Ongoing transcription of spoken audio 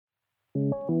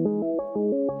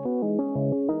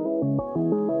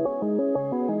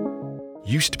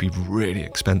Used to be really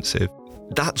expensive.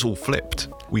 That's all flipped.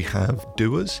 We have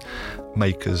doers,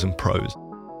 makers and pros.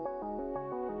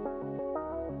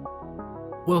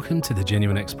 Welcome to the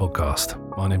Genuine X podcast.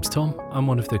 My name's Tom. I'm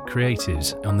one of the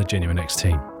creatives on the Genuine X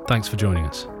team. Thanks for joining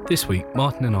us. This week,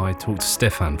 Martin and I talked to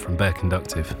Stefan from Bear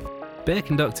Conductive. Bear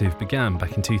Conductive began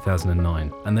back in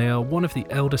 2009, and they are one of the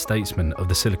elder statesmen of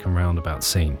the Silicon Roundabout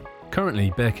scene.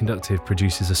 Currently, Bear Conductive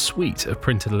produces a suite of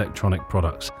printed electronic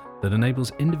products that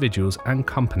enables individuals and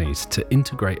companies to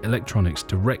integrate electronics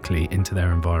directly into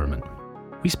their environment.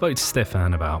 We spoke to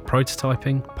Stefan about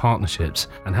prototyping, partnerships,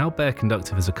 and how Bear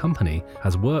Conductive as a company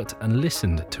has worked and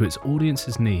listened to its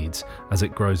audience's needs as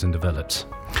it grows and develops.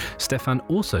 Stefan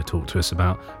also talked to us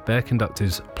about Bear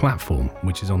Conductive's platform,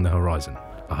 which is on the horizon.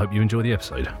 I hope you enjoy the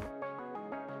episode.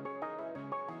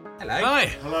 Hello. Hi.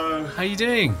 Hello. How are you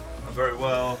doing? I'm very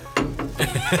well.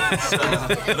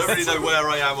 I don't really know where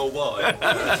I am or why.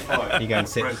 That's fine. You go and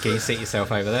sit. Can you seat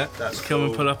yourself over there? That's Come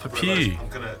and pull up a pew. I'm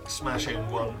going to smash in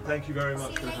one. Thank you very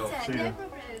much for the help. See you. I'm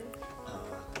going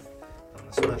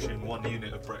to smash in one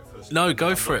unit of breakfast. No,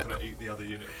 go for it. I'm going to eat the other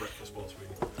unit of breakfast whilst we...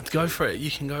 Go for it.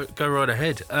 You can go right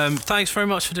ahead. Thanks very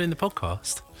much for doing the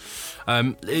podcast.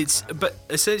 But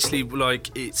essentially, like,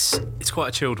 it's quite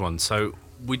a chilled one. So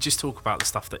we just talk about the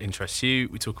stuff that interests you.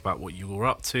 We talk about what you're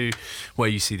up to, where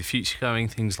you see the future going,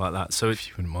 things like that. So if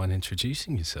you wouldn't mind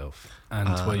introducing yourself and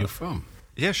where you're from.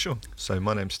 Yeah, sure. So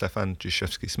my name's Stefan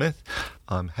Juszewski-Smith.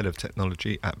 I'm Head of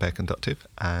Technology at Bear Conductive,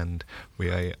 and we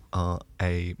are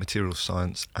a materials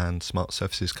science and smart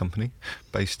surfaces company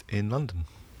based in London.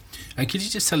 And could you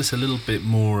just tell us a little bit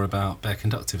more about Bear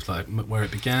Conductive, like where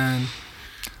it began?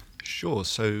 Sure.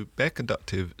 So Bear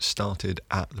Conductive started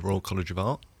at the Royal College of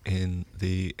Art in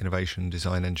the Innovation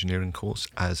Design Engineering course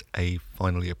as a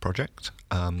final year project.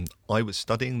 I was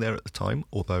studying there at the time,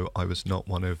 although I was not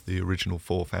one of the original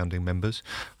 4 founding members.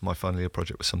 My final year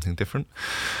project was something different.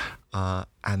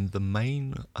 And the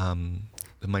main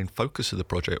focus of the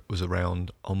project was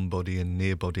around on-body and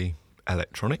near-body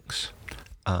electronics,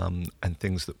 and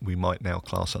things that we might now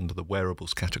class under the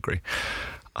wearables category.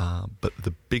 But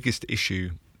the biggest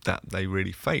issue that they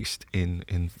really faced in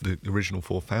the original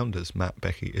 4 founders, Matt,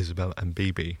 Becky, Isabel and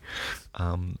BB,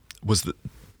 was that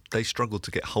they struggled to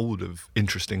get hold of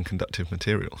interesting conductive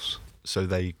materials. So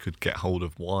they could get hold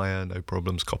of wire, no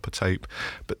problems, copper tape,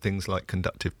 but things like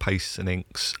conductive pastes and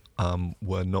inks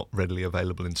were not readily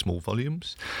available in small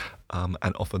volumes,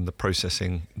 and often the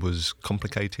processing was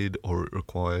complicated or it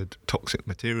required toxic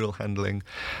material handling,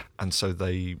 and so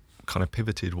they kind of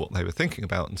pivoted what they were thinking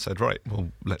about and said, right, well,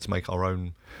 let's make our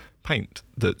own paint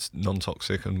that's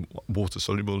non-toxic and water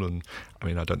soluble. And I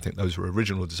mean, I don't think those were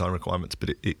original design requirements,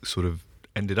 but it sort of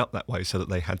ended up that way so that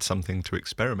they had something to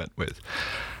experiment with.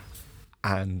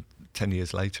 And 10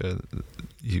 years later,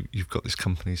 you've got this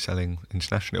company selling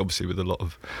internationally, obviously with a lot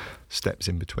of steps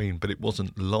in between, but it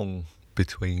wasn't long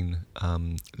between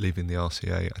leaving the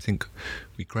RCA. I think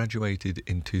we graduated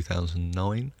in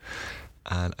 2009,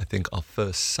 and I think our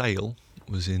first sale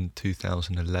was in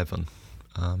 2011.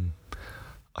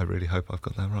 I really hope I've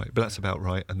got that right, but that's about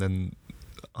right. And then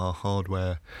our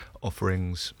hardware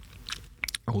offerings,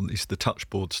 or at least the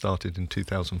touchboard, started in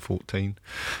 2014,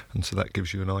 and so that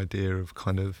gives you an idea of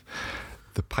kind of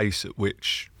the pace at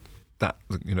which that,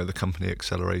 you know, the company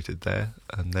accelerated there.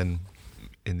 And then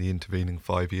in the intervening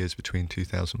 5 years between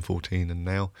 2014 and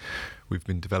now, we've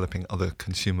been developing other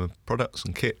consumer products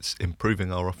and kits,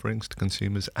 improving our offerings to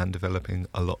consumers and developing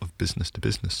a lot of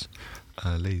business-to-business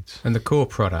leads. And the core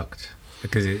product,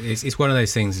 because it's one of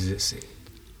those things, is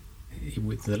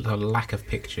with the lack of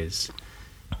pictures,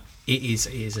 it's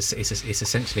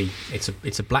essentially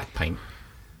a black paint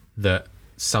that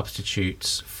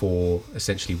substitutes for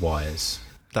essentially wires.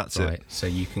 That's right? it. So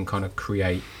you can kind of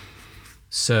create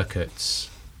circuits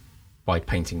by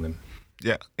painting them.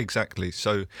 Yeah, exactly.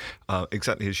 So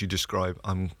exactly as you describe,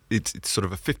 it's sort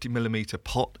of a 50mm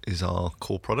pot is our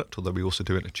core product, although we also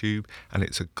do it in a tube, and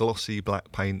it's a glossy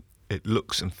black paint. It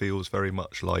looks and feels very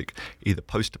much like either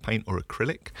poster paint or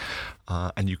acrylic,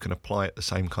 and you can apply it the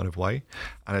same kind of way.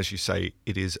 And as you say,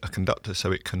 it is a conductor,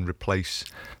 so it can replace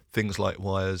things like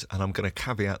wires, and I'm going to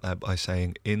caveat that by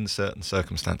saying in certain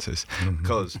circumstances,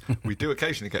 because we do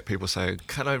occasionally get people saying,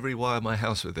 can I rewire my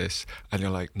house with this? And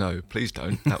you're like, no, please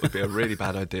don't. That would be a really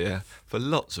bad idea for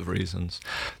lots of reasons.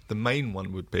 The main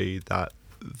one would be that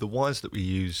the wires that we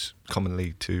use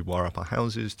commonly to wire up our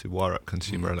houses, to wire up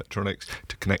consumer electronics,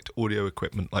 to connect audio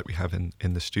equipment like we have in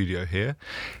the studio here,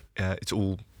 it's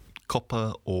all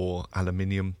copper or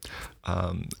aluminium,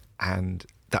 and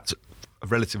that's a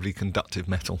relatively conductive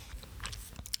metal.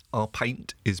 our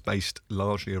paint is based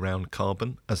largely around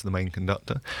carbon as the main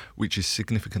conductor, which is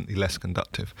significantly less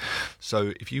conductive.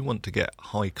 So if you want to get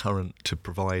high current to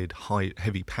provide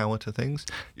heavy power to things,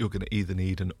 you're going to either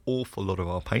need an awful lot of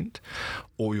our paint,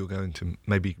 or you're going to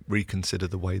maybe reconsider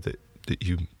the way that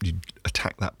you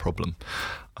attack that problem.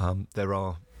 There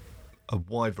are a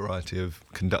wide variety of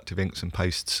conductive inks and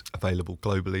pastes available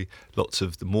globally. Lots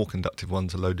of the more conductive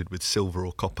ones are loaded with silver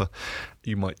or copper.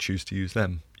 You might choose to use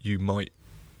them. You might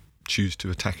choose to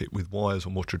attack it with wires or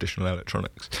more traditional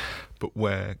electronics. But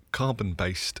where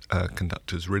carbon-based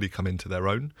conductors really come into their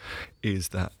own is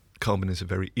that carbon is a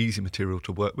very easy material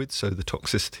to work with, so the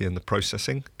toxicity and the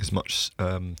processing is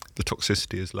the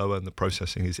toxicity is lower and the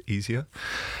processing is easier,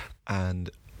 and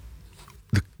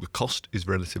the cost is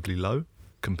relatively low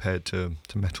compared to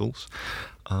metals,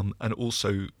 and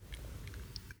also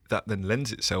that then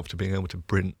lends itself to being able to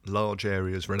print large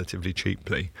areas relatively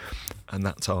cheaply, and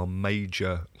that's our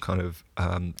major kind of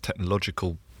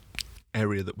technological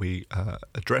area that we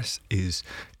address is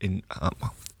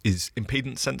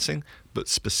impedance sensing, but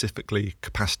specifically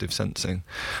capacitive sensing,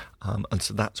 and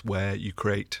so that's where you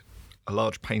create a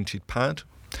large painted pad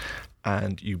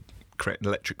and you create an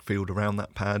electric field around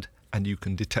that pad, and you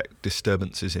can detect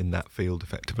disturbances in that field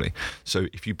effectively. So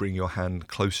if you bring your hand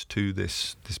close to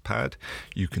this pad,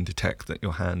 you can detect that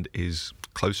your hand is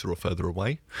closer or further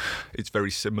away. It's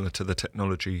very similar to the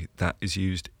technology that is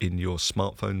used in your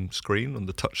smartphone screen, on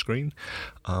the touch screen,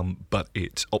 but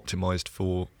it's optimized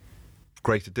for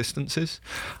greater distances,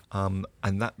 and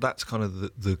that's kind of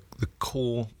the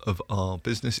core of our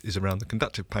business is around the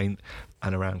conductive paint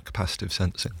and around capacitive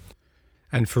sensing.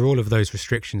 And for all of those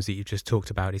restrictions that you just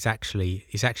talked about, it's actually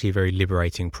a very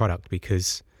liberating product,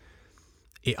 because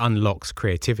it unlocks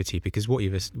creativity. Because what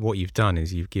you've done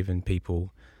is you've given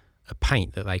people a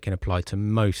paint that they can apply to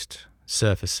most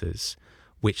surfaces,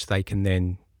 which they can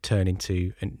then turn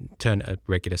a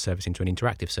regular surface into an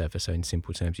interactive surface. So in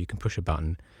simple terms, you can push a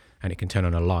button and it can turn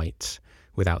on a light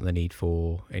without the need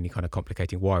for any kind of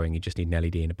complicated wiring. You just need an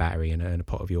LED and a battery and a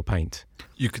pot of your paint.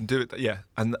 You can do it, yeah.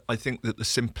 And I think that the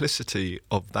simplicity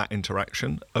of that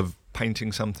interaction, of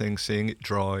painting something, seeing it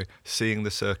dry, seeing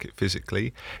the circuit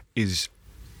physically, is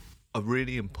a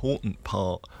really important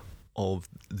part of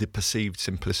the perceived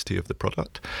simplicity of the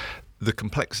product. The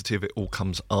complexity of it all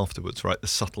comes afterwards, right? The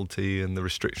subtlety and the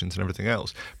restrictions and everything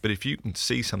else. But if you can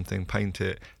see something, paint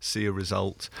it, see a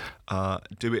result,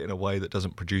 do it in a way that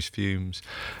doesn't produce fumes,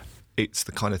 it's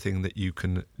the kind of thing that you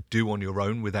can do on your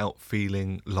own without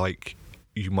feeling like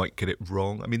you might get it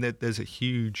wrong. I mean, there's a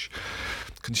huge...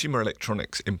 Consumer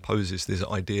electronics imposes this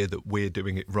idea that we're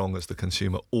doing it wrong as the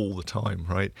consumer all the time,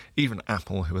 right? Even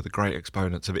Apple, who are the great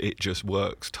exponents of it just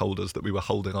works, told us that we were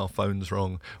holding our phones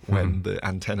wrong when the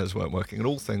antennas weren't working, and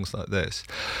all things like this.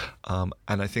 And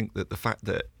I think that the fact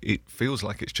that it feels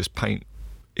like it's just paint,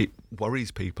 it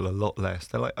worries people a lot less.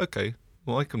 They're like, okay,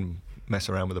 well, I can mess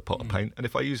around with a pot of paint, and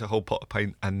if I use a whole pot of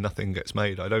paint and nothing gets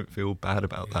made, I don't feel bad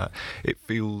about that. It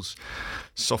feels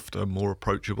softer, more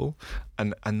approachable,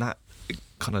 and that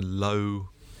kind of low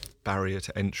barrier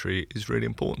to entry is really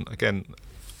important. Again,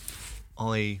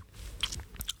 I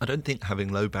don't think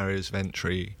having low barriers of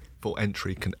entry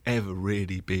can ever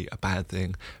really be a bad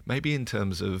thing. Maybe in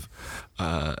terms of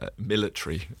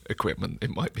military equipment, it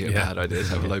might be a bad idea to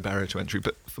have a low barrier to entry,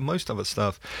 but for most other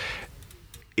stuff,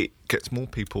 it gets more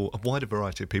people, a wider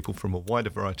variety of people from a wider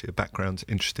variety of backgrounds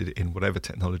interested in whatever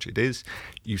technology it is.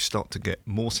 You start to get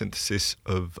more synthesis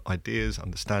of ideas,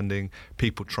 understanding,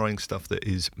 people trying stuff that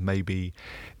is maybe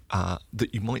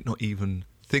that you might not even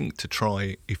think to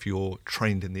try if you're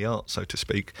trained in the art, so to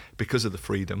speak, because of the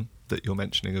freedom that you're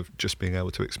mentioning of just being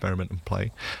able to experiment and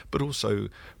play. But also,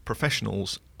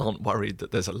 professionals aren't worried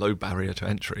that there's a low barrier to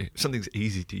entry. If something's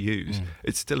easy to use,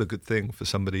 it's still a good thing for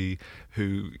somebody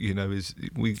who,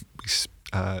 we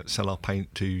sell our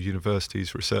paint to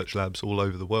universities, research labs all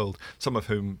over the world, some of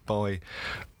whom buy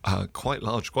quite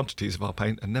large quantities of our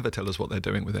paint and never tell us what they're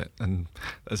doing with it. And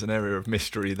there's an area of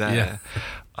mystery there.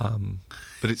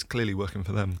 But it's clearly working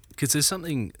for them. Because there's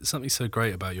something so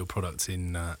great about your product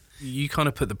in you kind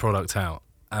of put the product out,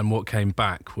 and what came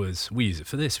back was, we use it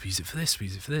for this, we use it for this, we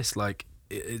use it for this. Like,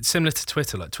 it's similar to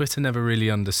Twitter. Like, Twitter never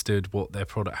really understood what their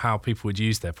product, how people would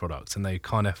use their product, and they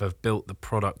kind of have built the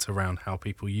product around how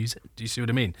people use it. Do you see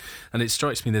what I mean? And it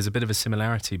strikes me there's a bit of a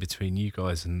similarity between you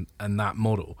guys and that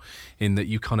model, in that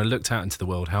you kind of looked out into the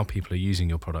world, how people are using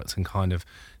your product, and kind of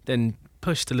then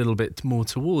pushed a little bit more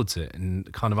towards it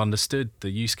and kind of understood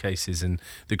the use cases and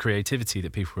the creativity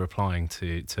that people were applying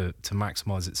to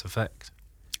maximise its effect.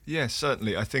 Yeah,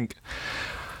 certainly. I think,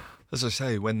 as I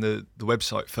say, when the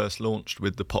website first launched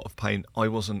with the pot of paint, I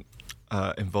wasn't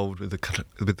involved with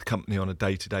the company on a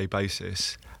day-to-day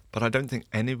basis, but I don't think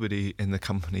anybody in the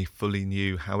company fully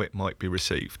knew how it might be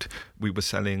received. We were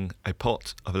selling a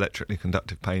pot of electrically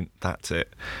conductive paint, that's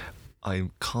it.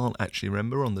 I can't actually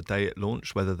remember on the day it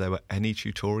launched whether there were any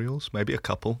tutorials, maybe a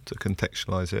couple to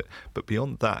contextualise it, but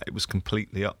beyond that it was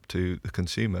completely up to the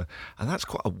consumer. And that's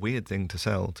quite a weird thing to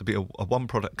sell, to be a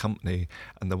one-product company,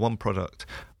 and the one product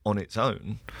on its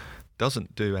own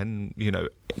doesn't do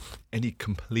any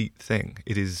complete thing.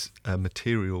 It is a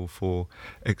material for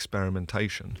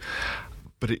experimentation.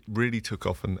 But it really took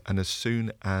off, and as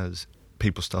soon as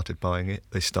people started buying it,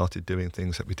 they started doing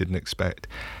things that we didn't expect.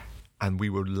 And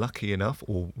we were lucky enough,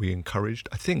 or we encouraged,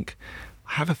 I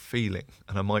have a feeling,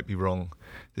 and I might be wrong,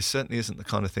 this certainly isn't the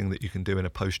kind of thing that you can do in a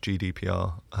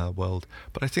post-GDPR world,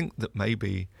 but I think that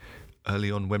maybe early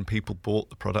on when people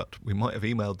bought the product, we might have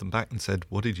emailed them back and said,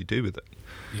 what did you do with it?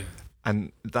 Yeah.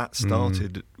 And that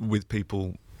started with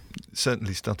people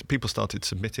started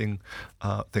submitting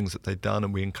things that they'd done,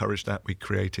 and we encouraged that. We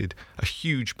created a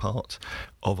huge part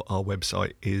of our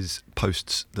website is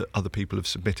posts that other people have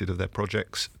submitted of their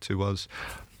projects to us,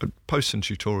 posts and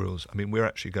tutorials. I mean, we're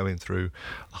actually going through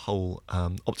a whole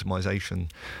optimization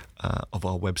of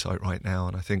our website right now,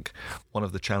 and I think one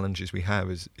of the challenges we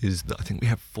have is that I think we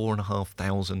have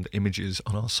 4,500 images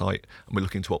on our site, and we're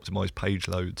looking to optimize page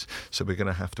loads, so we're going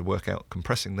to have to work out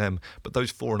compressing them. But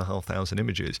those 4,500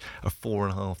 images are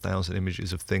 4,500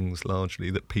 images of things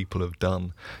largely that people have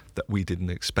done that we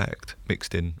didn't expect,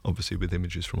 mixed in obviously with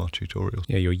images from our tutorials.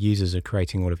 Yeah, your users are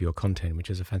creating all of your content, which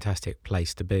is a fantastic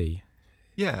place to be.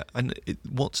 Yeah, and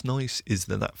what's nice is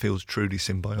that feels truly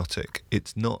symbiotic.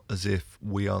 It's not as if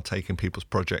we are taking people's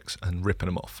projects and ripping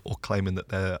them off or claiming that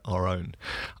they're our own.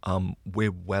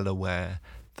 We're well aware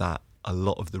that a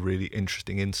lot of the really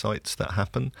interesting insights that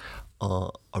happen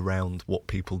are around what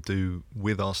people do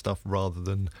with our stuff rather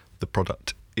than the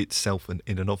product itself and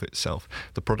in and of itself.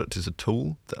 The product is a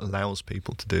tool that allows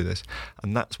people to do this,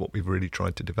 and that's what we've really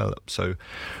tried to develop. So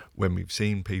when we've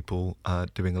seen people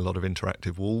doing a lot of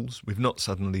interactive walls, we've not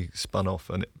suddenly spun off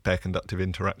a Behr Conductive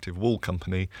interactive wall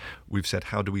company. We've said,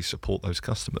 how do we support those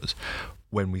customers?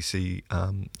 When we see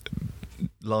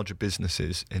larger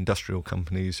businesses, industrial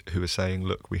companies who are saying,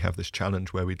 look, we have this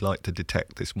challenge where we'd like to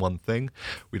detect this one thing,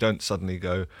 we don't suddenly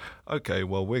go, okay,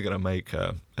 well, we're going to make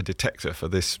a detector for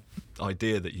this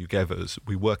idea that you gave us.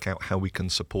 We work out how we can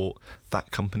support that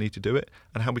company to do it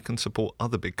and how we can support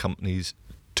other big companies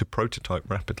to prototype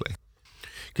rapidly.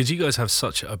 Because you guys have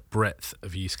such a breadth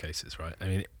of use cases, right? I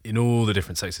mean, in all the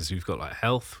different sectors, we've got like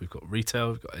health, we've got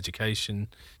retail, we've got education.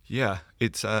 Yeah,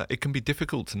 it can be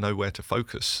difficult to know where to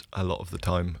focus a lot of the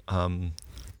time. And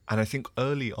I think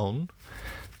early on,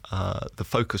 the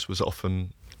focus was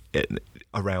often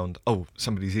around,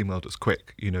 somebody's emailed us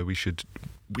quick,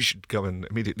 we should go and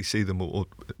immediately see them or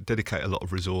dedicate a lot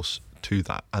of resource to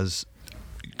that, as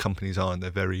companies are in their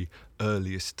very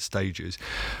earliest stages.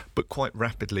 But quite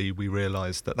rapidly we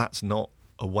realised that that's not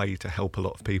a way to help a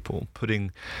lot of people.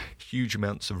 Putting huge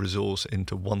amounts of resource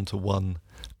into one-to-one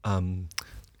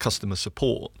customer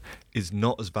support is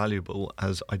not as valuable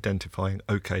as identifying,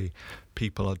 okay,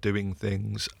 people are doing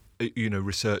things,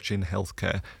 research in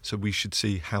healthcare, so we should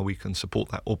see how we can support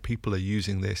that, or people are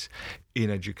using this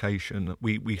in education.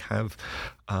 We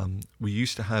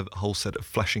used to have a whole set of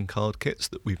flashing card kits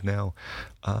that we've now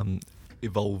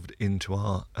evolved into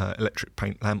our electric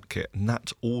paint lamp kit, and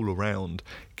that's all around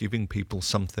giving people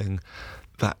something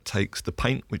that takes the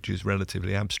paint, which is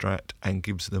relatively abstract, and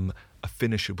gives them a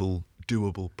finishable,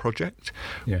 doable project,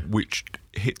 which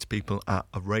hits people at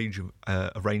a range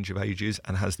of ages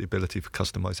and has the ability for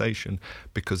customization,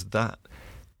 because that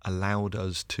allowed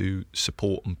us to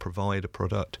support and provide a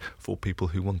product for people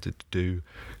who wanted to do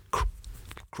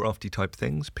crafty type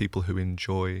things, people who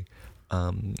enjoy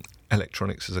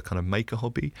electronics as a kind of maker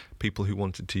hobby, people who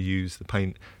wanted to use the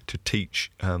paint to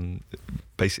teach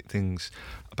basic things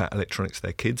about electronics to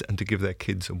their kids and to give their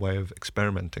kids a way of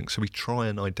experimenting. So we try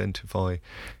and identify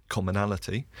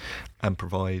commonality and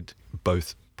provide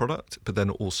both product, but then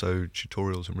also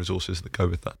tutorials and resources that go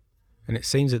with that. And it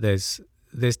seems that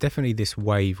there's definitely this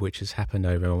wave which has happened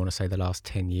over, I want to say, the last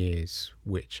 10 years,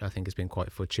 which I think has been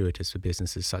quite fortuitous for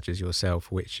businesses such as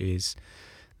yourself, which is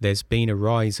there's been a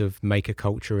rise of maker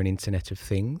culture and Internet of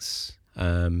Things.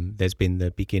 There's been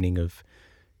the beginning of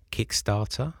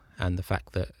Kickstarter and the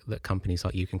fact that companies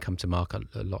like you can come to market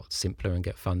a lot simpler and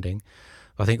get funding.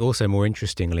 I think also more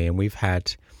interestingly,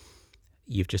 and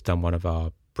you've just done one of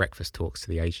our breakfast talks to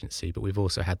the agency, but we've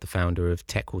also had the founder of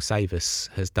Tech Will Save Us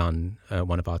has done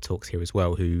one of our talks here as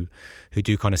well, who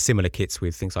do kind of similar kits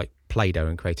with things like Play-Doh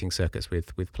and creating circuits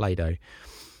with Play-Doh.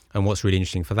 And what's really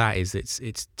interesting for that is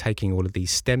it's taking all of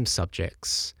these STEM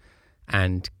subjects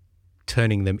and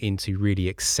turning them into really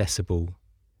accessible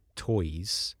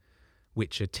toys,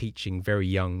 which are teaching very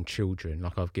young children.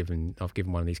 Like I've given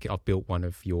one of these kids, I've built one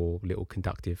of your little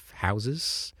conductive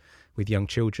houses with young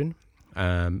children,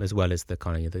 as well as the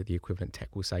kind of the equivalent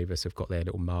Tech Will Save Us have got their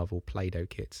little Marvel Play-Doh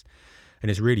kits. And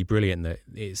it's really brilliant that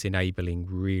it's enabling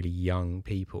really young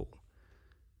people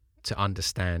to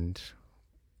understand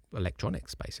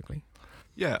electronics, basically.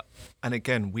 Yeah, and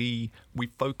again, we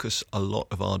focus a lot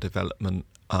of our development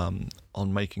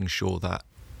on making sure that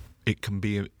it can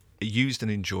be used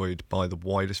and enjoyed by the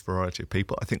widest variety of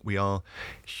people. I think we are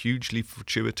hugely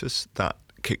fortuitous that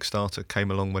Kickstarter came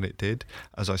along when it did.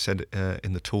 As I said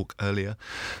in the talk earlier,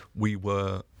 we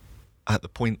were at the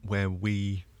point where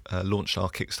we launched our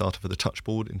Kickstarter for the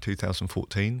Touchboard in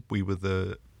 2014. We were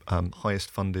the highest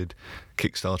funded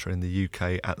Kickstarter in the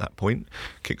UK at that point.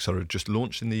 Kickstarter had just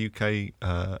launched in the UK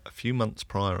a few months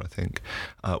prior, I think.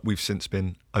 We've since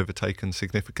been overtaken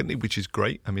significantly, which is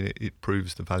great. I mean, it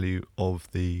proves the value of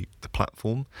the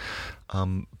platform,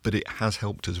 but it has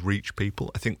helped us reach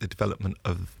people. I think the development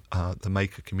of the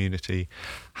maker community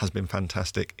has been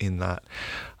fantastic in that,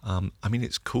 I mean,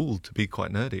 it's cool to be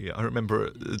quite nerdy. I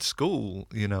remember at school,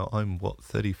 I'm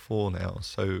 34 now,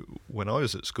 so when I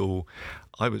was at school,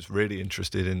 I was really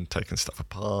interested in taking stuff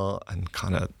apart and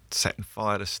kind of setting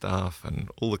fire to stuff and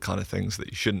all the kind of things that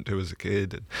you shouldn't do as a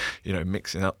kid, and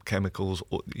mixing up chemicals,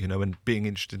 and being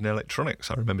interested in electronics.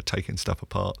 I remember taking stuff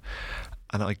apart,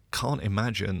 and I can't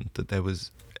imagine that there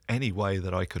was any way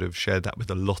that I could have shared that with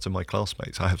a lot of my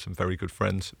classmates. I have some very good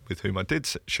friends with whom I did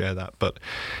share that, but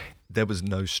there was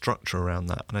no structure around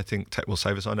that. And I think Tech Will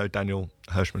Save Us, I know Daniel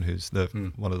Hirschman, who's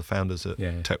one of the founders at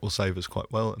Tech Will Save Us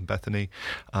quite well, and Bethany.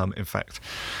 In fact,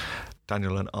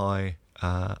 Daniel and I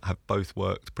have both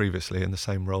worked previously in the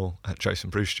same role at Jason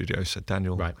Bruce Studios. So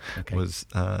Daniel was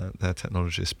their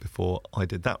technologist before I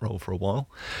did that role for a while.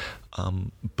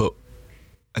 But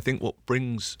I think what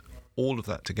brings all of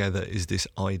that together is this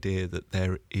idea that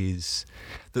there is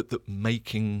that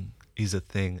making is a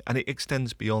thing, and it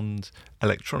extends beyond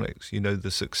electronics.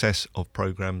 The success of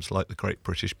programs like the Great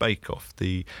British Bake Off,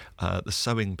 the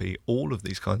Sewing Bee, all of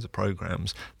these kinds of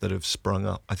programs that have sprung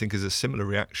up, I think is a similar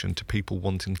reaction to people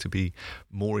wanting to be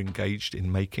more engaged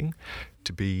in making,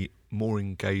 to be more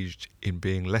engaged in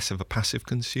being less of a passive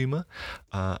consumer,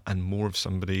 and more of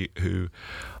somebody who,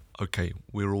 okay,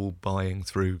 we're all buying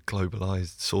through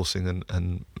globalized sourcing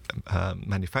and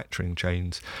manufacturing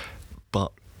chains,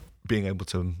 but being able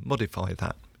to modify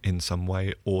that in some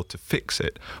way, or to fix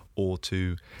it, or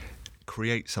to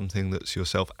create something that's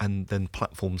yourself, and then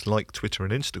platforms like Twitter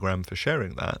and Instagram for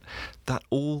sharing that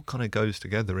all kind of goes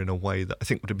together in a way that I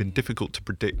think would have been difficult to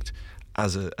predict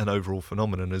as an overall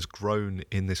phenomenon, has grown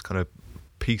in this kind of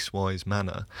piecewise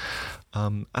manner,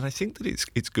 and I think that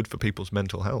it's good for people's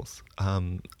mental health.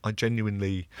 I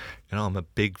genuinely, I'm a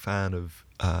big fan of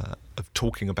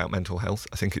talking about mental health.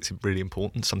 I think it's really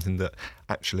important, something that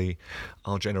actually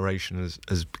our generation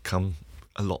has become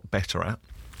a lot better at.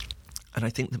 And I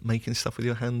think that making stuff with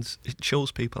your hands, it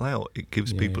chills people out. It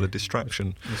gives people a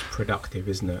distraction. It's productive,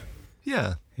 isn't it?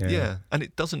 Yeah. And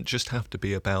it doesn't just have to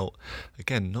be about,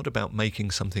 again, not about making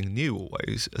something new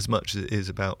always, as much as it is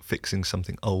about fixing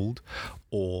something old,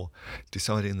 or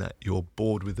deciding that you're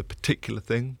bored with a particular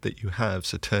thing that you have,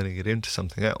 so turning it into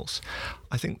something else.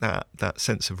 I think that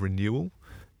sense of renewal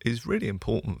is really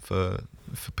important for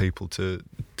people to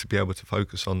be able to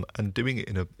focus on, and doing it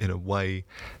in a way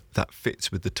that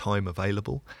fits with the time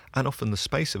available and often the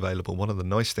space available. One of the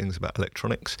nice things about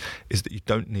electronics is that you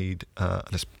don't need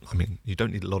you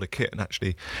don't need a lot of kit, and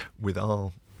actually with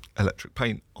our electric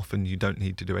paint, often you don't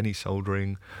need to do any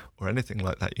soldering or anything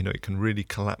like that. It can really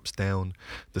collapse down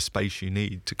the space you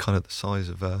need to kind of the size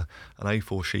of an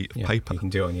A4 sheet of paper. You can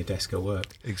do it on your desk at work.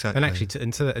 Exactly. And actually,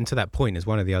 to that point, is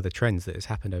one of the other trends that has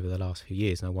happened over the last few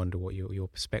years, and I wonder what your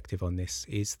perspective on this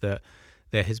is, that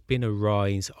there's been a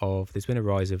rise of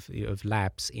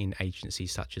labs in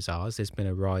agencies such as ours. There's been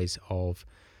a rise of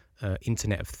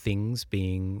Internet of Things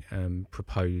being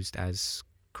proposed as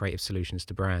creative solutions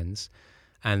to brands.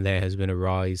 And there has been a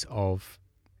rise of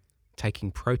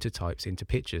taking prototypes into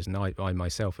pictures. And I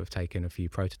myself have taken a few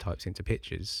prototypes into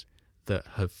pictures that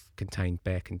have contained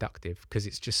Bare Conductive, because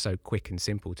it's just so quick and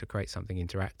simple to create something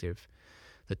interactive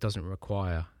that doesn't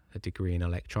require a degree in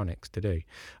electronics to do.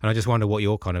 And I just wonder what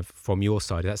your kind of, from your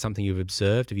side, is that something you've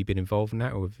observed? Have you been involved in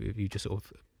that, or have you just sort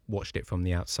of watched it from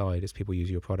the outside as people use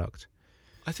your product?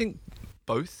 I think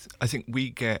both. I think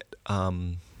we get...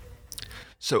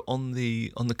 So on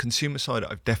the consumer side,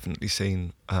 I've definitely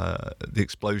seen the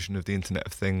explosion of the Internet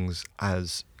of Things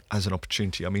as as an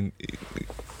opportunity. I mean,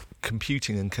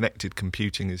 computing and connected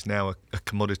computing is now a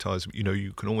commoditized.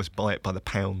 You can almost buy it by the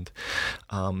pound.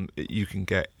 You can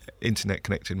get internet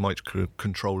connected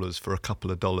microcontrollers for a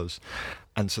couple of dollars,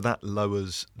 and so that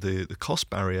lowers the cost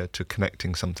barrier to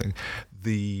connecting something.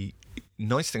 The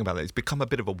nice thing about it, it's become a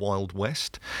bit of a wild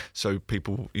west. So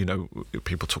people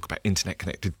talk about internet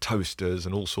connected toasters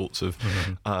and all sorts of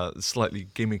slightly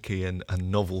gimmicky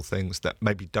and novel things that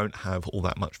maybe don't have all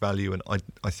that much value. And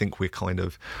I think we're kind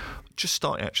of just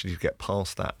starting actually to get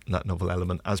past that novel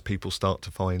element as people start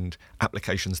to find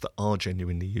applications that are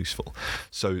genuinely useful.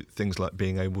 So things like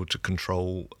being able to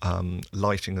control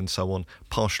lighting and so on,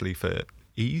 partially for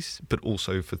ease, but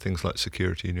also for things like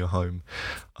security in your home.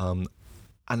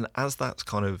 And as that's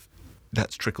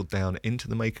trickled down into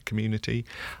the maker community,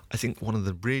 I think one of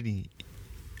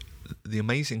the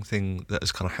amazing thing that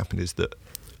has kind of happened is that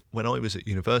when I was at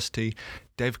university,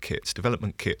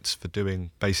 development kits for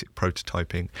doing basic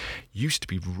prototyping used to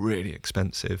be really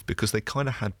expensive because they kind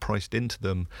of had priced into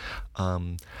them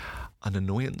an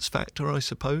annoyance factor, I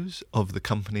suppose, of the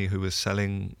company who was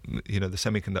selling, the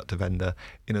semiconductor vendor,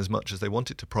 in as much as they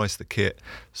wanted to price the kit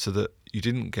so that you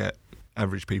didn't get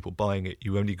average people buying it.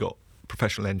 You only got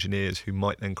professional engineers who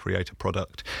might then create a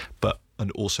product,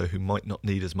 and also who might not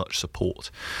need as much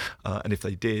support. And if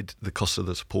they did, the cost of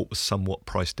the support was somewhat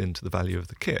priced into the value of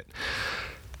the kit.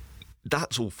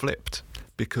 That's all flipped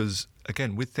because,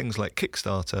 again, with things like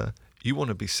Kickstarter, you want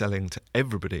to be selling to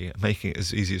everybody and making it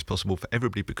as easy as possible for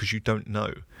everybody because you don't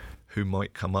know who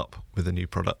might come up with a new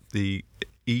product. The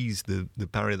ease, the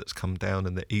barrier that's come down,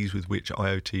 and the ease with which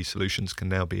IoT solutions can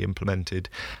now be implemented,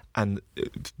 and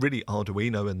really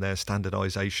Arduino and their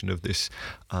standardization of this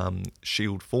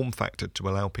Shield form factor to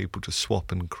allow people to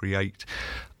swap and create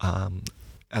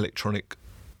electronic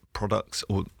products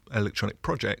or electronic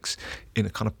projects in a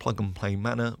kind of plug and play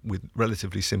manner with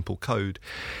relatively simple code.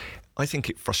 I think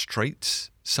it frustrates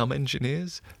some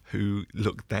engineers who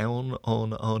look down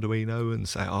on Arduino and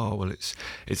say, oh, well,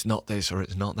 it's not this or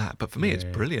it's not that. But for me, it's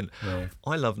brilliant. Yeah.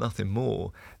 I love nothing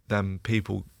more than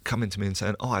people coming to me and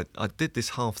saying, oh, I did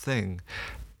this half thing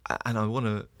and I want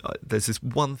to, there's this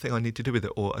one thing I need to do with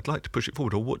it, or I'd like to push it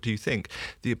forward, or what do you think?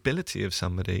 The ability of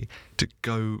somebody to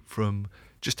go from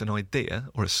just an idea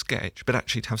or a sketch, but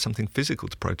actually to have something physical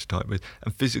to prototype with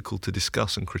and physical to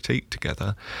discuss and critique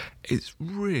together, it's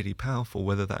really powerful,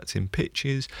 whether that's in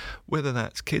pitches, whether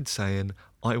that's kids saying,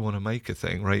 I want to make a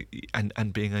thing, right?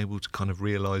 And being able to kind of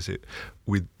realise it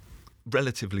with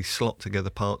relatively slot together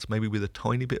parts, maybe with a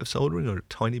tiny bit of soldering or a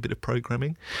tiny bit of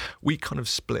programming. We kind of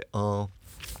split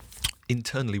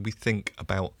internally, we think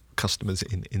about customers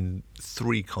in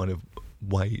three kind of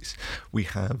ways. We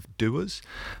have doers,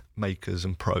 makers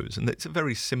and pros, and it's a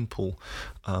very simple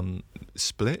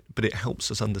split, but it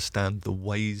helps us understand the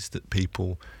ways that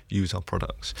people use our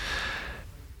products.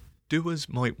 Doers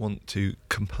might want to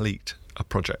complete a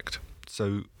project,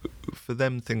 so for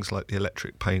them things like the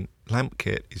electric paint lamp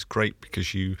kit is great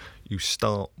because you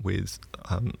start with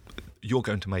you're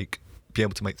going to be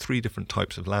able to make 3 different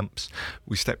types of lamps.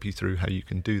 We step you through how you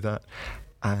can do that,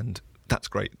 and that's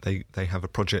great. They have a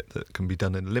project that can be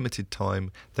done in a limited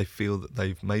time. They feel that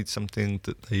they've made something,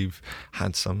 that they've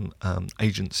had some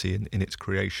agency in its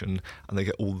creation, and they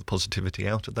get all the positivity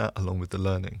out of that along with the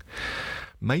learning.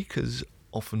 Makers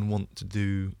often want to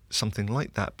do something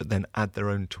like that, but then add their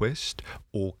own twist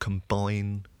or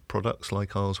combine products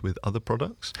like ours with other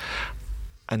products.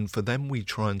 And for them, we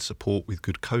try and support with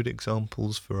good code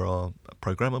examples for our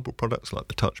programmable products like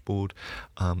the touchboard,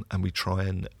 and we try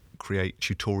and create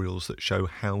tutorials that show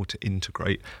how to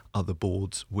integrate other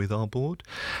boards with our board.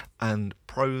 And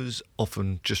pros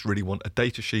often just really want a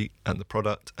data sheet and the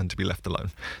product and to be left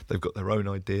alone. They've got their own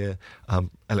idea.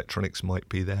 Electronics might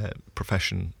be their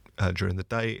profession during the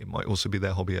day. It might also be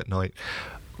their hobby at night.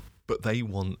 But they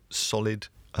want solid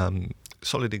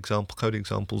code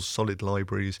examples, solid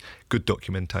libraries, good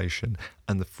documentation,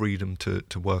 and the freedom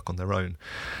to work on their own.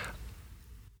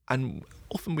 And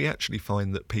often we actually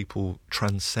find that people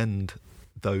transcend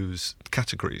those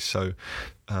categories. So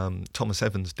Thomas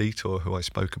Evans Detour, who I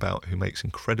spoke about, who makes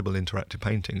incredible interactive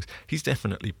paintings, he's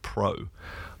definitely pro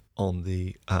on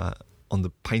the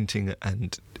painting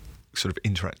and sort of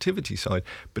interactivity side,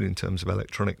 but in terms of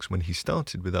electronics, when he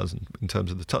started with us, in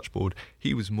terms of the touchboard,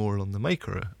 he was more on the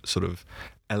maker sort of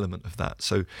element of that.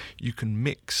 So you can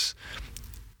mix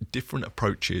different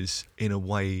approaches in a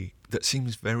way that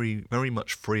seems very, very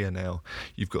much freer now.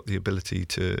 You've got the ability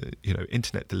to,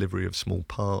 internet delivery of small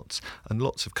parts, and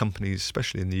lots of companies,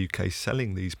 especially in the UK,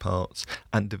 selling these parts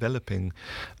and developing,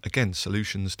 again,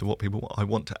 solutions to what people want. I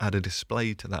want to add a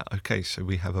display to that. Okay, so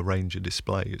we have a range of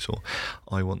displays, or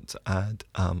I want to add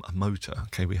a motor.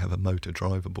 Okay, we have a motor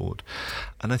driver board.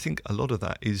 And I think a lot of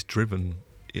that is driven,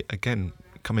 again,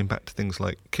 coming back to things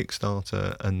like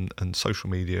Kickstarter and social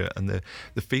media, and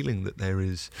the feeling that there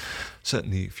is,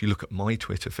 certainly if you look at my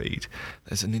Twitter feed,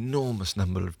 there's an enormous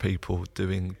number of people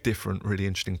doing different really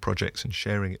interesting projects and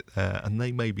sharing it there, and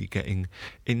they may be getting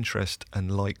interest and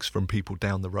likes from people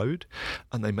down the road,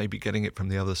 and they may be getting it from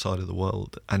the other side of the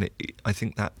world. And I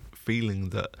think that feeling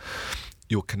that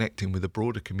you're connecting with a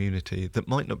broader community that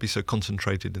might not be so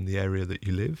concentrated in the area that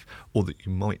you live, or that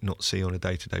you might not see on a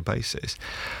day-to-day basis,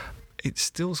 it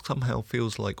still somehow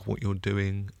feels like what you're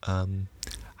doing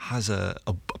has a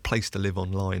place to live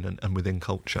online and within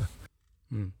culture.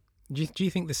 Mm. Do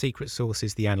you think the secret sauce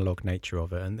is the analog nature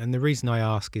of it? And the reason I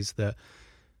ask is that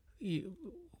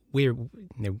we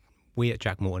at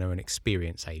Jack Morton are an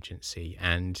experience agency,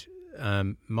 and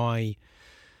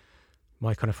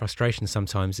my kind of frustration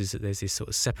sometimes is that there's this sort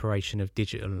of separation of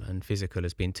digital and physical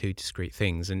as being two discrete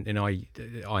things. And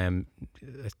I'm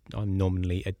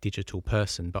nominally a digital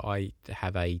person, but I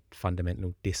have a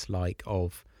fundamental dislike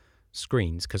of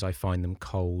screens because I find them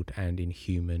cold and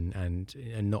inhuman and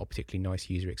not a particularly nice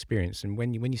user experience. And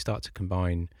when you start to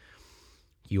combine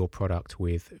your product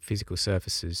with physical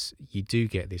surfaces, you do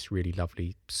get this really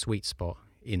lovely sweet spot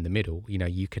in the middle.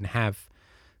 You can have,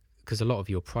 because a lot of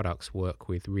your products work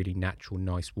with really natural,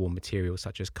 nice, warm materials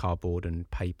such as cardboard and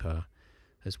paper,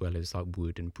 as well as like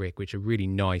wood and brick, which are really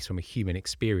nice from a human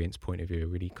experience point of view,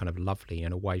 really kind of lovely,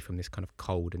 and away from this kind of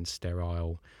cold and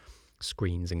sterile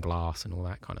screens and glass and all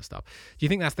that kind of stuff. Do you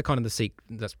think that's the kind of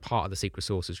that's part of the secret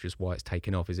sauce, is just why it's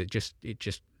taken off? Is it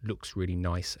just looks really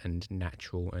nice and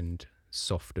natural and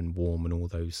soft and warm and all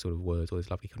those sort of words, all those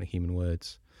lovely kind of human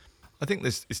words? I think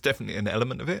it's definitely an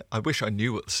element of it. I wish I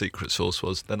knew what the secret sauce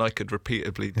was, then I could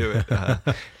repeatedly do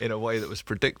it in a way that was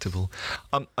predictable.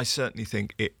 I certainly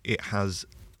think it has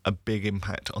a big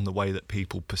impact on the way that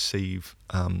people perceive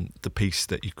the piece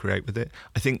that you create with it.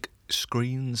 I think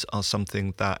screens are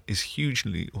something that is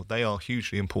hugely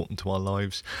important to our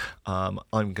lives. I'm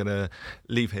going to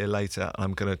leave here later and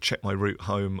I'm going to check my route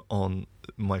home on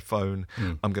my phone.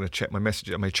 I'm going to check my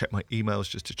messages. I may check my emails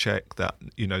just to check that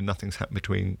nothing's happened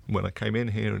between when I came in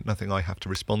here and nothing I have to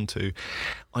respond to.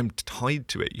 I'm tied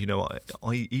to it.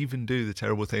 I even do the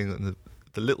terrible thing, and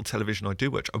the little television I do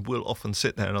watch, I will often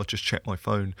sit there and I'll just check my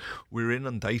phone. We're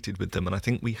inundated with them, and I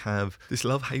think we have this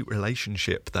love-hate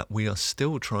relationship that we are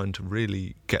still trying to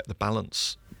really get the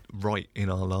balance right in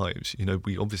our lives.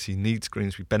 We obviously need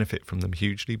screens, we benefit from them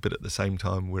hugely, but at the same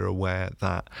time we're aware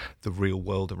that the real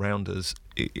world around us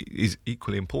is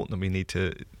equally important, and we need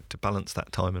to balance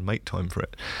that time and make time for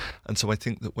it. And so I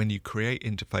think that when you create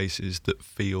interfaces that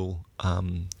feel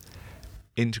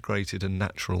integrated and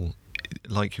natural,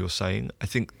 like you're saying, I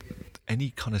think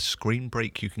any kind of screen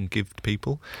break you can give to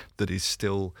people that is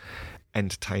still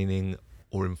entertaining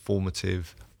or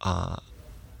informative,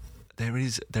 there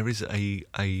is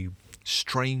a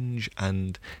strange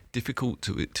and difficult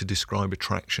to describe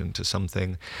attraction to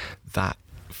something that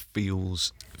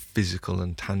feels physical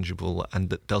and tangible, and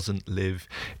that doesn't live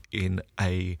in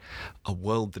a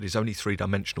world that is only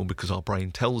three-dimensional because our brain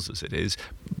tells us it is,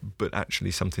 but actually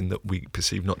something that we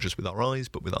perceive not just with our eyes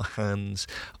but with our hands,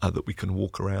 that we can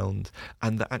walk around,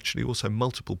 and that actually also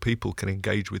multiple people can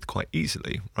engage with quite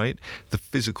easily, right? The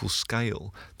physical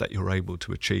scale that you're able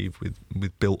to achieve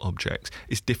with built objects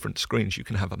is different screens. You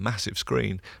can have a massive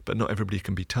screen, but not everybody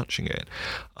can be touching it.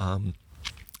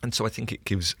 And so I think it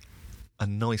gives a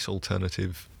nice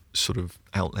alternative sort of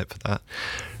outlet for that.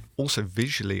 Also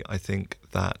visually, I think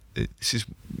that this is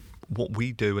what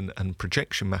we do, and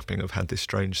projection mapping have had this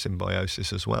strange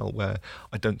symbiosis as well, where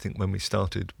I don't think when we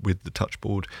started with the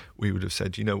touchboard we would have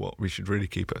said, we should really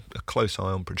keep a close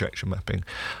eye on projection mapping.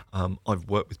 I've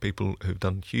worked with people who've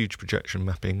done huge projection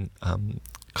mapping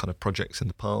kind of projects in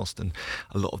the past, and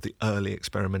a lot of the early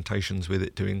experimentations with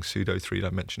it, doing pseudo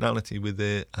three-dimensionality with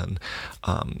it, and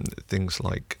things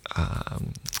like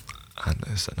and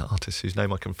there's an artist whose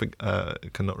name I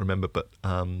cannot remember, but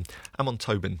Amon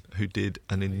Tobin, who did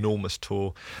an enormous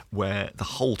tour where the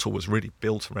whole tour was really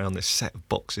built around this set of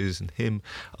boxes and him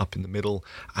up in the middle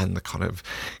and the kind of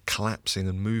collapsing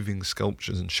and moving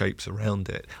sculptures and shapes around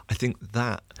it. I think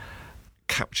that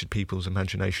captured people's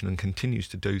imagination and continues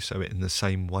to do so in the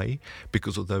same way,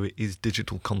 because although it is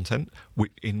digital content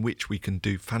in which we can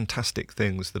do fantastic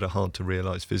things that are hard to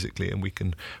realise physically, and we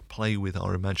can play with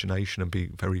our imagination and be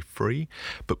very free,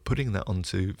 but putting that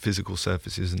onto physical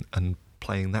surfaces and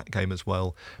playing that game as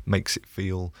well makes it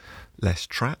feel less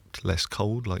trapped, less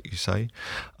cold, like you say.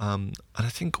 And I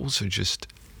think also just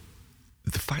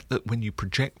the fact that when you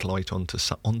project light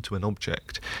onto an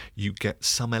object, you get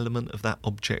some element of that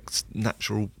object's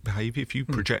natural behaviour. If you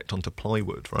project onto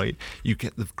plywood, right, you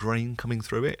get the grain coming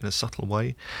through it in a subtle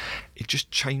way. It just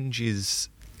changes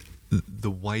the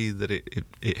way that it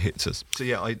hits us. So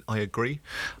yeah, I agree.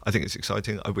 I think it's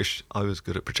exciting. I wish I was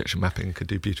good at projection mapping and could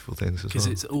do beautiful things as well. Because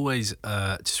it's always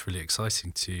just really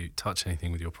exciting to touch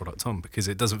anything with your product on, because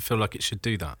it doesn't feel like it should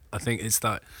do that. I think it's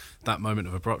that moment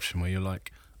of abruption where you're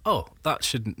like, oh, that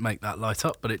shouldn't make that light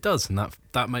up, but it does, and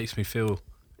that makes me feel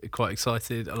quite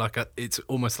excited. It's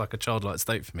almost like a childlike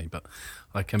state for me, but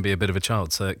I can be a bit of a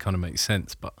child, so it kind of makes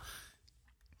sense. But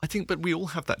I think, but we all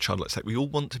have that childlike state. We all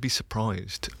want to be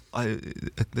surprised.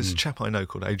 There's a chap I know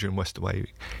called Adrian Westaway.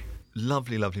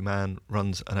 Lovely, lovely man,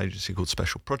 runs an agency called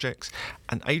Special Projects,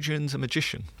 and Adrian's a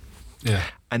magician. yeah,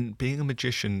 And being a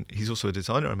magician, he's also a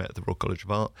designer I met at the Royal College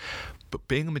of Art, but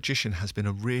being a magician has been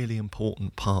a really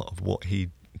important part of what he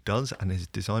does and his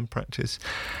design practice.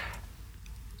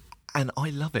 And I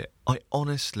love it.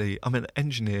 I'm an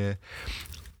engineer.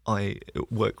 I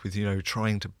work with,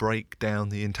 trying to break down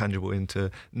the intangible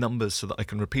into numbers so that I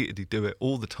can repeatedly do it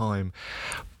all the time.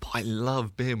 But I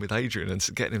love being with Adrian and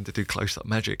getting him to do close-up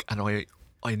magic, and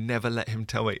I never let him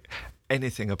tell me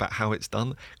anything about how it's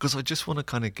done, because I just want to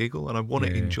kind of giggle and I want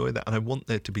to enjoy that, and I want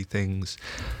there to be things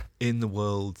in the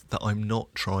world that I'm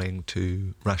not trying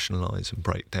to rationalise and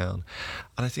break down.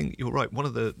 And I think you're right. One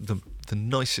of the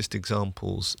nicest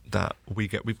examples that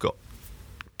we've got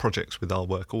projects with our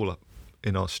work all up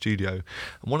in our studio,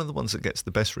 and one of the ones that gets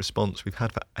the best response we've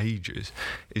had for ages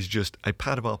is just a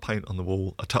pad of our paint on the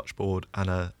wall, a touchboard, and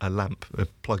a lamp, a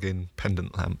plug-in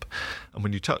pendant lamp. And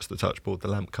when you touch the touchboard, the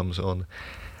lamp comes on,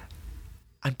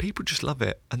 and people just love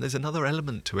it. And there's another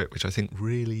element to it which I think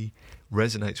really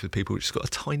resonates with people, which has got a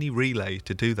tiny relay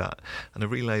to do that. And a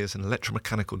relay is an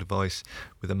electromechanical device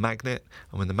with a magnet,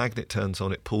 and when the magnet turns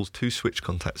on, it pulls two switch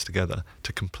contacts together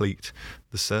to complete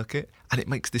the circuit, and it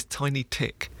makes this tiny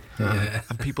tick.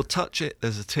 And people touch it,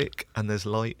 there's a tick and there's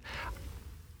light.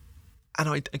 And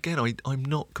I'm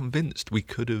not convinced we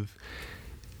could have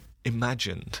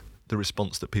imagined the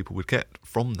response that people would get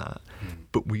from that,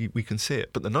 but we can see it.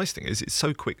 But the nice thing is it's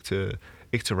so quick to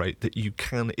iterate that you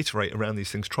can iterate around these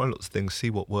things, try lots of things,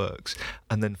 see what works,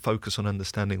 and then focus on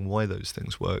understanding why those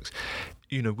things works.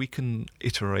 We can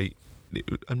iterate,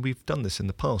 and we've done this in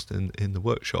the past in the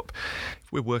workshop.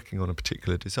 If we're working on a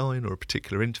particular design or a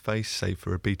particular interface, say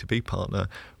for a B2B partner,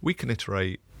 we can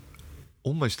iterate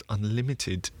almost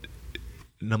unlimited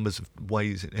numbers of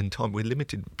ways in time. We're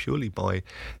limited purely by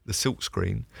the silk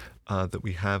screen that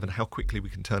we have and how quickly we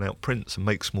can turn out prints and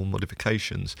make small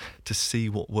modifications to see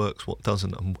what works, what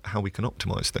doesn't, and how we can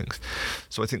optimize things.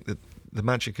 So I think that the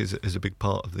magic is a big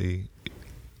part of the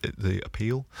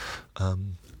appeal,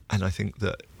 and I think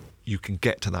that you can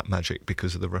get to that magic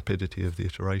because of the rapidity of the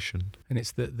iteration. And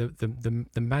it's the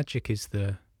magic is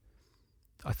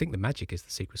I think the magic is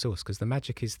the secret sauce, because the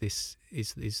magic is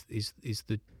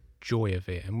the joy of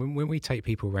it. And when we take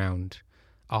people around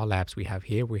our labs we have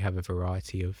here, we have a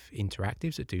variety of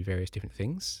interactives that do various different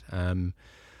things.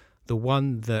 The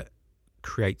one that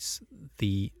creates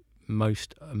the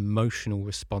most emotional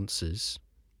responses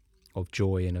of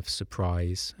joy and of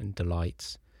surprise and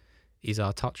delight is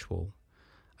our touch wall.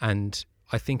 And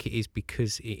I think it is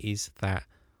because it is that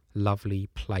lovely,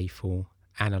 playful,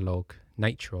 analog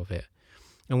nature of it.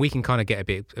 And we can kind of get a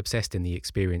bit obsessed in the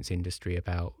experience industry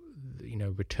about,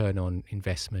 return on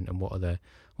investment and what are the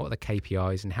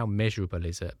KPIs and how measurable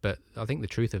is it. But I think the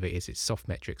truth of it is it's soft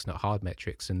metrics, not hard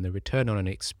metrics. And the return on an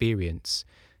experience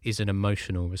is an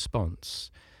emotional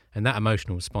response. And that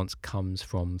emotional response comes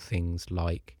from things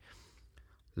like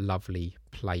lovely,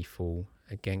 playful,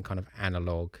 again, kind of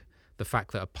analog. The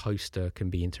fact that a poster can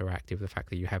be interactive, the fact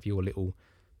that you have your little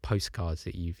postcards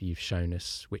that you've shown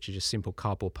us, which are just simple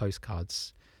cardboard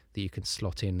postcards that you can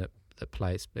slot in that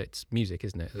plays. It's music,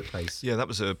 isn't it? That plays. Yeah, that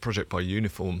was a project by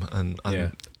Uniform, and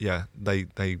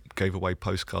they gave away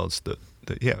postcards that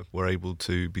were able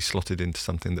to be slotted into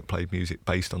something that played music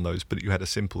based on those. But you had a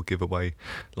simple giveaway,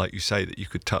 like you say, that you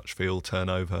could touch, feel, turn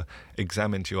over,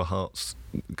 examine to your heart's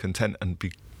content, and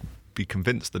be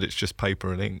convinced that it's just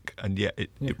paper and ink, and yet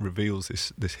it reveals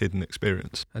this hidden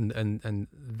experience. And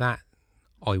that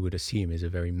I would assume is a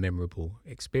very memorable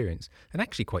experience, and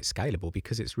actually quite scalable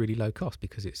because it's really low cost,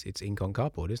 because it's ink on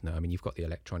cardboard, isn't it? I mean, you've got the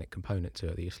electronic component to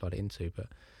it that you slide it into, but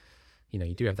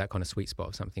you do have that kind of sweet spot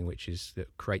of something that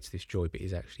creates this joy, but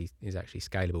is actually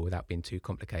scalable without being too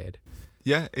complicated.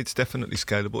 Yeah, it's definitely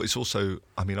scalable. It's also,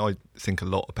 I mean, I think a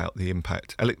lot about the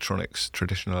impact.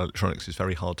 Traditional electronics is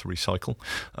very hard to recycle.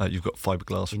 You've got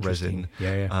fiberglass, resin,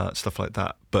 stuff like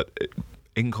that. But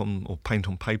ink on or paint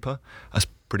on paper, that's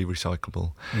pretty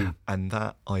recyclable. And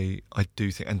that I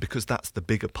do think, and because that's the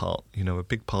bigger part, a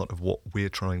big part of what we're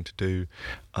trying to do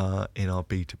in our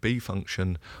B2B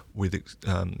function with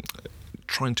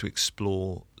trying to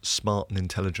explore smart and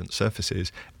intelligent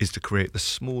surfaces, is to create the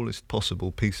smallest possible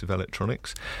piece of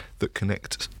electronics that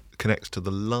connects to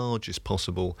the largest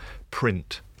possible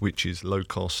print, which is low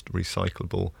cost,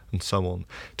 recyclable, and so on,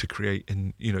 to create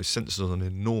sensors on an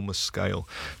enormous scale,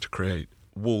 to create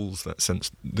walls that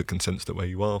can sense the way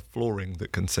you are, flooring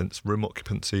that can sense room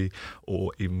occupancy,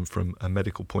 or even from a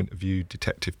medical point of view,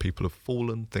 detect if people have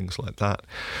fallen, things like that.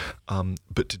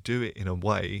 But to do it in a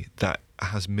way that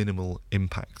has minimal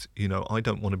impact. I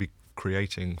don't want to be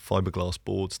creating fiberglass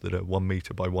boards that are 1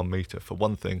 metre by 1 metre. For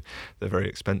one thing, they're very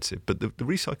expensive, but the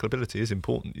recyclability is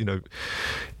important.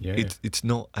 It's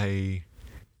not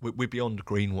we're beyond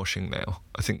greenwashing now.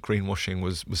 I think greenwashing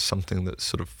was something that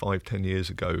sort of 5-10 years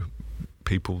ago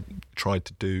people tried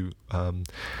to do,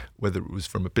 whether it was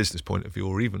from a business point of view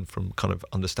or even from kind of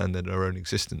understanding their own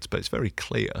existence. But it's very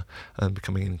clear, and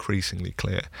becoming increasingly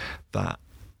clear, that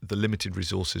the limited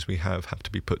resources we have to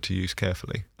be put to use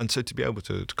carefully. And so to be able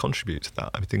to contribute to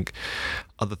that, I think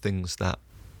other things that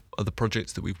are the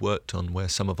projects that we've worked on, where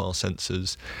some of our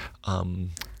sensors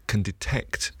can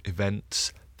detect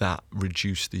events that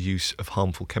reduce the use of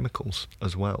harmful chemicals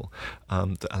as well,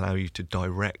 that allow you to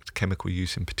direct chemical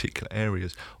use in particular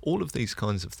areas. All of these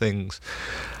kinds of things,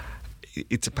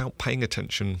 it's about paying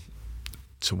attention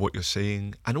to what you're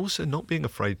seeing, and also not being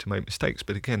afraid to make mistakes.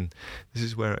 But again, this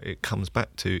is where it comes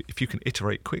back to, if you can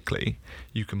iterate quickly,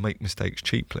 you can make mistakes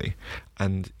cheaply,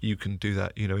 and you can do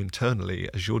that internally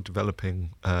as you're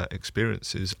developing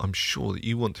experiences. I'm sure that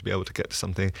you want to be able to get to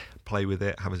something, play with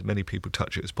it, have as many people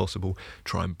touch it as possible,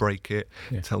 try and break it,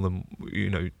 tell them,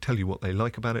 tell you what they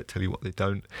like about it, tell you what they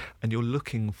don't, and you're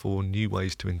looking for new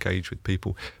ways to engage with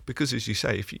people. Because as you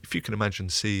say, if you can imagine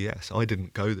CES, I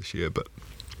didn't go this year, but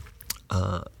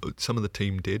some of the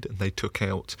team did, and they took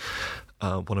out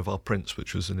one of our prints,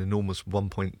 which was an enormous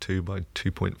 1.2 by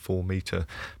 2.4 metre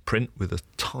print with a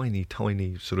tiny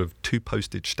sort of 2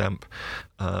 postage stamp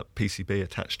PCB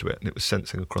attached to it, and it was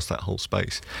sensing across that whole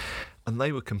space. And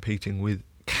they were competing with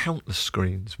countless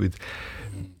screens, with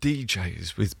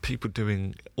DJs, with people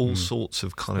doing all sorts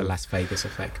of kind the of Las Vegas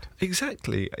effect.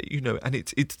 Exactly, and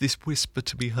it's this whisper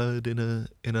to be heard in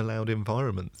a loud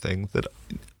environment thing that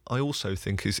I also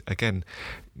think is, again,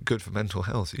 good for mental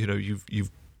health.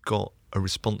 You've got a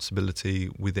responsibility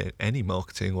within any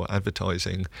marketing or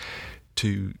advertising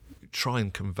to try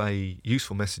and convey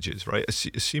useful messages, right?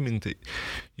 Assuming that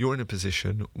you're in a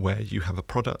position where you have a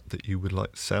product that you would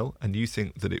like to sell, and you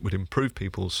think that it would improve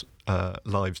people's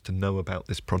lives to know about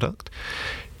this product,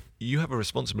 you have a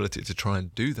responsibility to try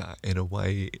and do that in a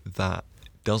way that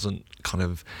doesn't kind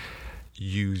of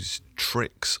use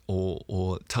tricks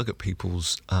or tug at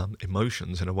people's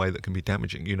emotions in a way that can be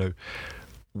damaging.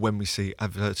 When we see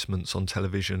advertisements on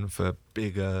television for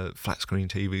bigger flat screen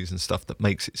TVs and stuff, that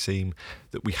makes it seem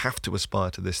that we have to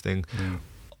aspire to this thing,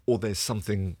 or there's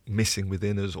something missing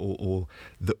within us, or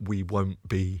that we won't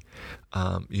be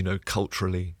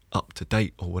culturally up to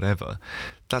date or whatever.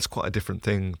 That's quite a different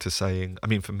thing to saying, I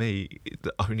mean, for me,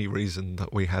 the only reason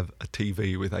that we have a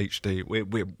TV with HD,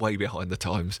 we're way behind the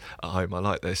times at home. I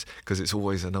like this because it's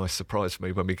always a nice surprise for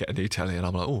me when we get a new telly and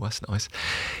I'm like, oh, that's nice.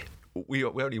 We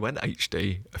only went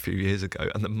HD a few years ago,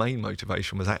 and the main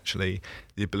motivation was actually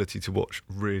the ability to watch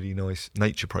really nice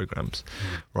nature programs,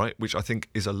 right? Which I think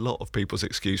is a lot of people's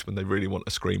excuse when they really want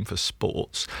a screen for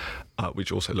sports,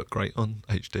 which also look great on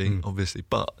HD, obviously.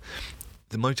 But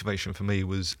the motivation for me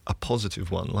was a positive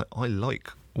one. Like, I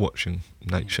like watching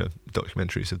nature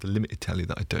documentaries of the limited telly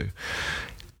that I do,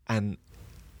 and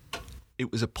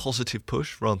it was a positive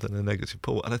push rather than a negative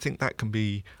pull. And I think that can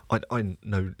be, I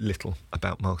know little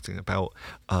about marketing, about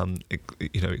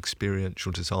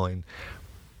experiential design,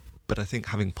 but I think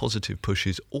having positive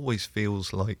pushes always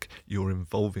feels like you're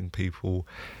involving people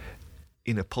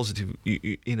in a positive,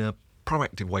 in a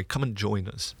proactive way, come and join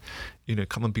us.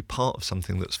 Come and be part of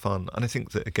something that's fun. And I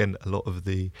think that, again, a lot of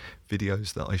the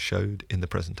videos that I showed in the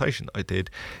presentation that I did,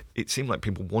 it seemed like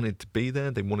people wanted to be there.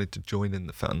 They wanted to join in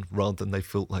the fun rather than they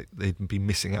felt like they'd be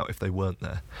missing out if they weren't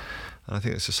there. And I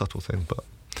think it's a subtle thing, but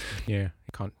yeah,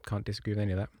 can't disagree with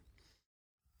any of that.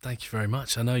 Thank you very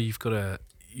much. I know you've got to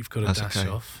dash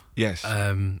off. Yes. I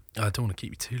don't want to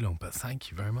keep you too long, but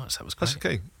thank you very much. That was great. That's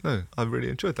okay. No, I really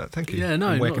enjoyed that. Thank you. Yeah,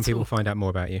 no. Where can people find out more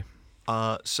about you?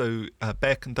 So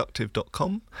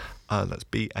bearconductive.com, that's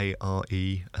BARE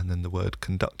and then the word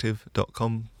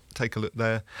conductive.com. Take a look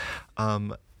there.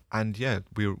 And yeah,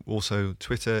 we're also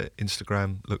Twitter,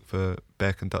 Instagram, look for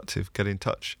Bear Conductive, get in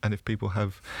touch. And if people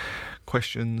have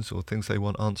questions or things they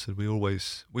want answered, we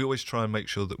always try and make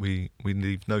sure that we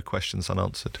leave no questions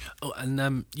unanswered. Oh,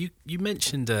 and you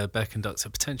mentioned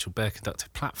potential Bear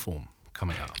Conductive platform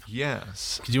coming up.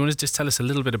 Yes. Do you want to just tell us a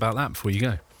little bit about that before you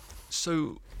go?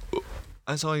 So,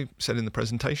 as I said in the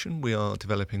presentation, we are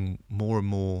developing more and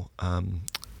more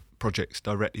projects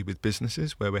directly with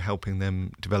businesses where we're helping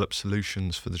them develop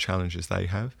solutions for the challenges they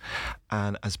have.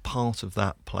 And as part of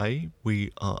that play,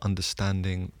 we are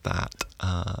understanding that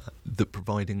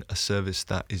providing a service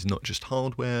that is not just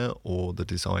hardware or the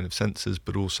design of sensors,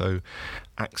 but also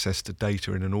access to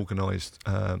data in an organised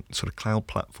sort of cloud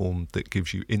platform that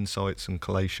gives you insights and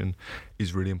collation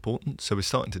is really important. So we're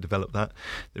starting to develop that.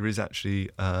 There is actually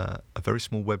a very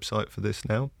small website for this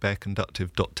now,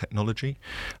 bearconductive.technology,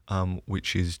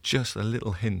 which is just a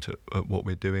little hint at what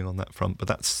we're doing on that front. But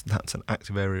that's an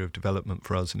active area of development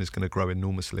for us and is going to grow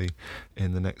enormously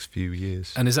in the next few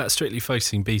years. And is that strictly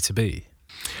focusing B2B?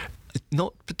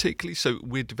 Not particularly. So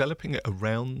we're developing it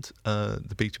around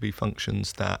the B2B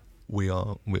functions that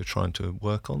we're trying to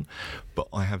work on, but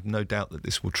I have no doubt that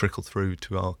this will trickle through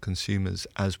to our consumers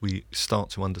as we start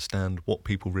to understand what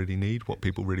people really need, what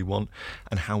people really want,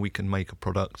 and how we can make a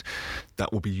product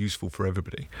that will be useful for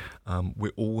everybody.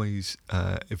 We're always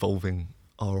evolving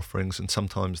our offerings, and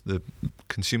sometimes the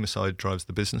consumer side drives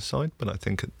the business side, but I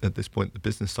think at this point the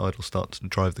business side will start to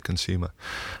drive the consumer.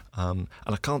 And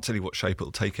I can't tell you what shape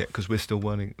it'll take it because we're still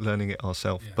learning it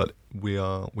ourselves, but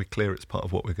we're clear it's part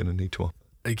of what we're going to need to offer.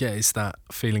 Again, it's that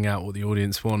feeling out what the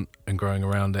audience want and growing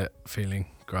around it,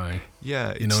 growing.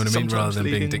 Yeah. You know what I mean? Rather than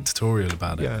being dictatorial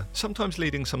about it. Yeah. Sometimes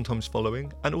leading, sometimes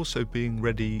following, and also being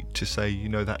ready to say,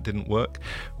 that didn't work.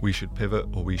 We should pivot,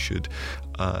 or we should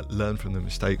learn from the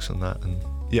mistakes on that. And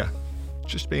yeah,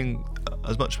 just being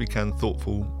as much as we can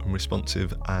thoughtful and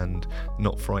responsive and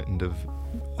not frightened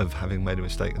of having made a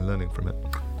mistake and learning from it.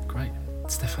 Great.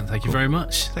 Stefan, thank you very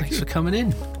much. Thanks for coming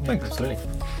in. Thanks. Absolutely.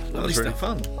 That was really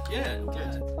fun. Yeah,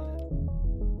 good.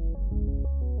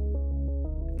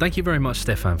 Thank you very much,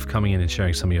 Stefan, for coming in and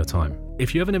sharing some of your time.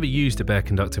 If you haven't ever used a Bear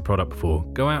Conductive product before,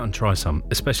 go out and try some,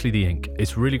 especially the ink.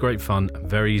 It's really great fun and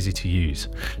very easy to use.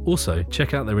 Also,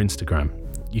 check out their Instagram.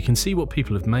 You can see what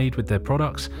people have made with their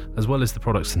products, as well as the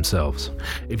products themselves.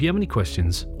 If you have any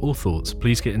questions or thoughts,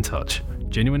 please get in touch.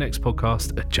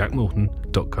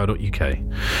 GenuineXpodcast@jackmorton.co.uk.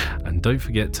 And don't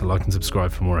forget to like and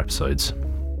subscribe for more episodes.